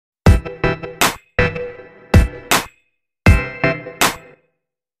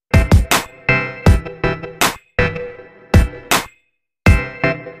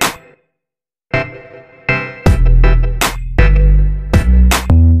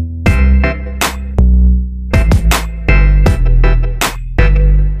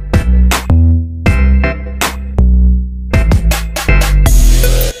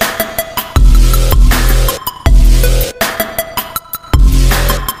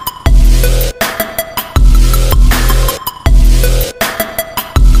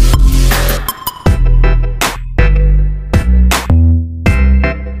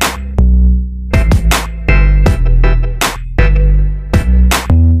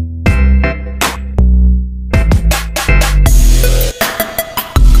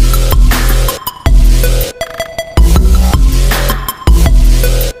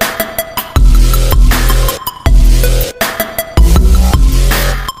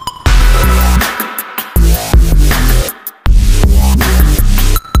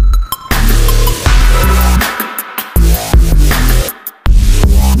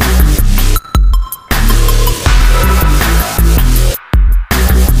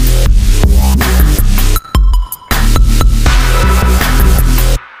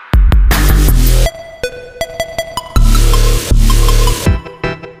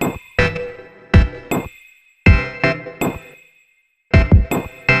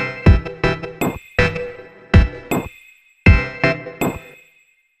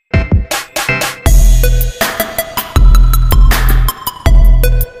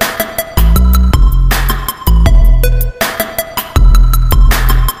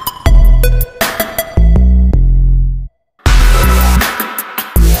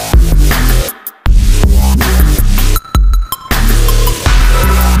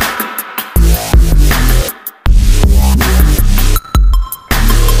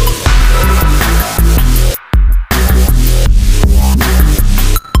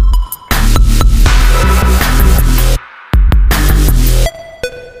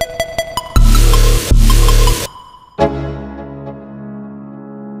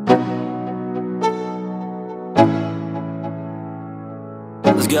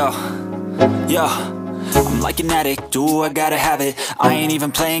Let's go. Yo, I'm like an addict, do I gotta have it. I ain't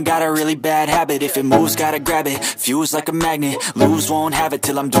even playing, got a really bad habit. If it moves, gotta grab it, fuse like a magnet. Lose, won't have it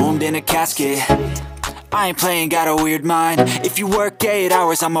till I'm doomed in a casket. I ain't playing, got a weird mind. If you work 8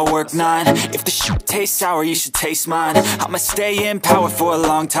 hours, I'ma work 9. If the shit tastes sour, you should taste mine. I'ma stay in power for a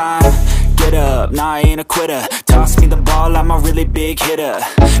long time. Get up, nah, I ain't a quitter. Toss me the ball, I'm a really big hitter.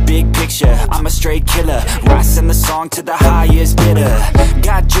 Big picture, I'm a straight killer. Rising the song to the highest bidder.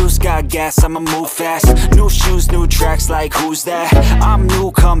 Got juice, got gas, I'ma move fast. New shoes, new tracks, like who's that? I'm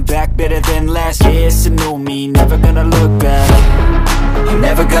new, come back, better than last. Yeah, it's a new me, never gonna look back. I'm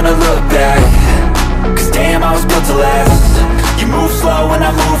never gonna look back, 'cause damn, I was built to last.